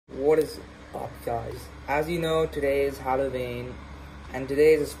What is up, guys? As you know, today is Halloween and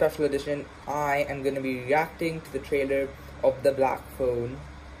today is a special edition. I am going to be reacting to the trailer of The Black Phone.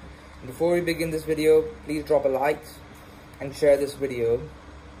 Before we begin this video, please drop a like and share this video.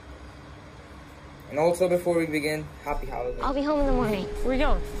 And also, before we begin, happy Halloween. I'll be home in the morning. Where you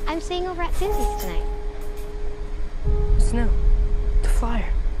going? I'm staying over at Susie's tonight. What's new? The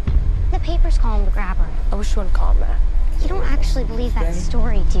flyer. The paper's calling to grab her. I wish you wouldn't call him that. You don't actually believe that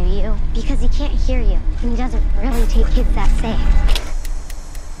story, do you? Because he can't hear you, and he doesn't really take kids that safe.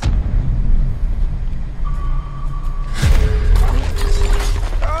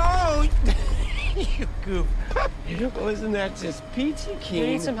 Oh, you goof. Wasn't that just peachy keen? You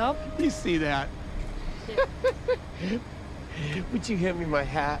need some help? You see that? Would you hand me my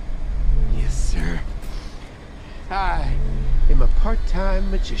hat? Yes, sir. I am a part-time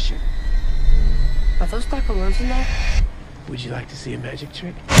magician. Are those black balloons in there? Would you like to see a magic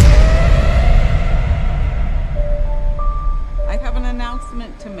trick? I have an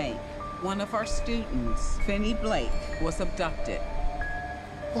announcement to make. One of our students, Finney Blake, was abducted.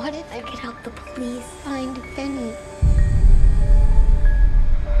 What if I could help the police find Finney?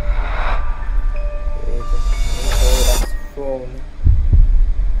 Phone.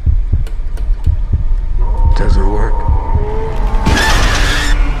 Does it work?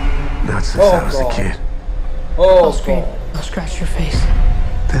 Not since I was a kid. I'll scream. I'll scratch your face.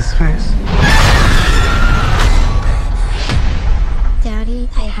 This face? Daddy,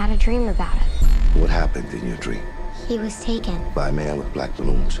 I had a dream about it. What happened in your dream? He was taken. By a man with black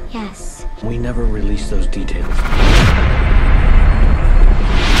balloons? Yes. We never released those details.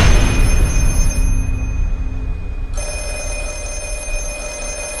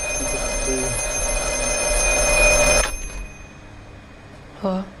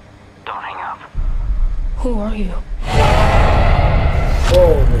 Hello? Don't hang up. Who are you?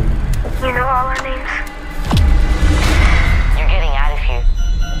 Holy. You know all our names? You're getting out of here.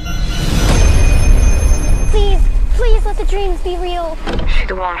 Please, please let the dreams be real. See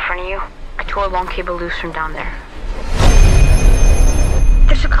the wall in front of you? I tore a long cable loose from down there.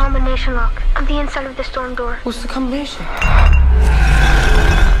 There's a combination lock on the inside of the storm door. What's the combination?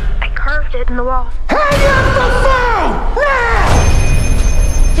 I carved it in the wall.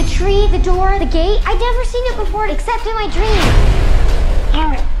 The tree, the door, the gate. I'd never seen it before except in my dream. You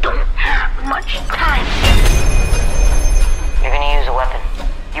don't have much time. You're gonna use a weapon.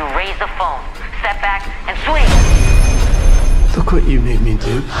 You raise the phone, step back, and swing! Look what you made me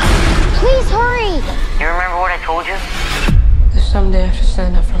do. Please hurry. You remember what I told you? There's someday I have to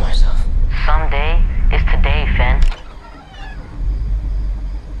stand up for myself. Someday is today, Finn.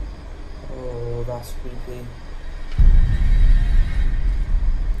 Oh, that's creepy.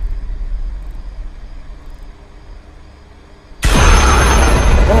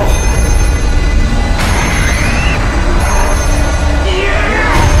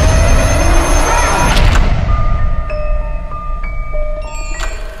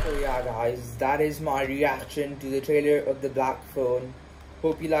 Guys, that is my reaction to the trailer of The Black Phone.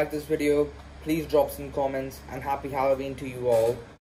 Hope you like this video. Please drop some comments and happy Halloween to you all.